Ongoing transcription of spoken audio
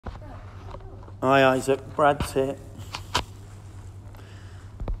Hi Isaac, Brad's here.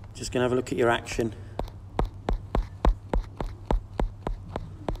 Just going to have a look at your action.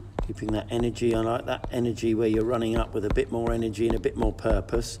 Keeping that energy, I like that energy where you're running up with a bit more energy and a bit more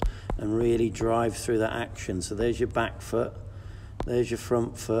purpose, and really drive through that action. So there's your back foot, there's your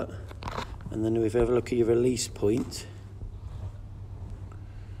front foot, and then if you have a look at your release point,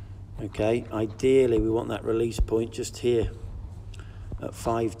 okay, ideally we want that release point just here at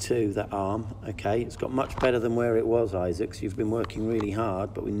 5-2, that arm, okay? It's got much better than where it was, Isaac, so you've been working really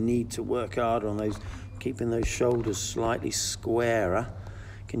hard, but we need to work hard on those, keeping those shoulders slightly squarer.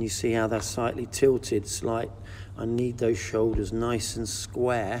 Can you see how they're slightly tilted? I need those shoulders nice and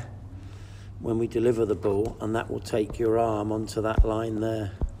square when we deliver the ball, and that will take your arm onto that line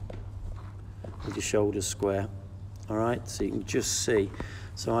there with your shoulders square. All right, so you can just see.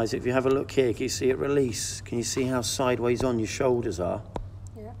 So Isaac, if you have a look here, can you see it release? Can you see how sideways on your shoulders are?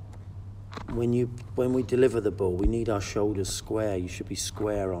 Yeah. When we deliver the ball, we need our shoulders square. You should be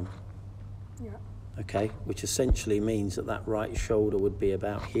square on. Yeah. Okay, which essentially means that that right shoulder would be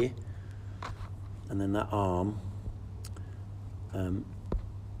about here, and then that arm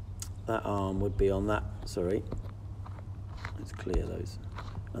would be on that, sorry, let's clear those,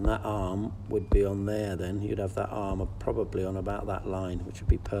 and that arm would be on there. Then you'd have that arm probably on about that line, which would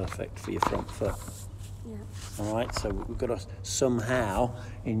be perfect for your front foot. Yeah. All right, so we've got to somehow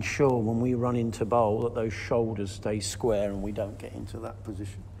ensure when we run into bowl that those shoulders stay square and we don't get into that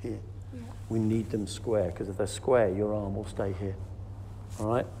position here. Yeah. We need them square, because if they're square, your arm will stay here. All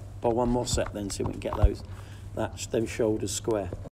right, but one more set then, so we can get those shoulders square.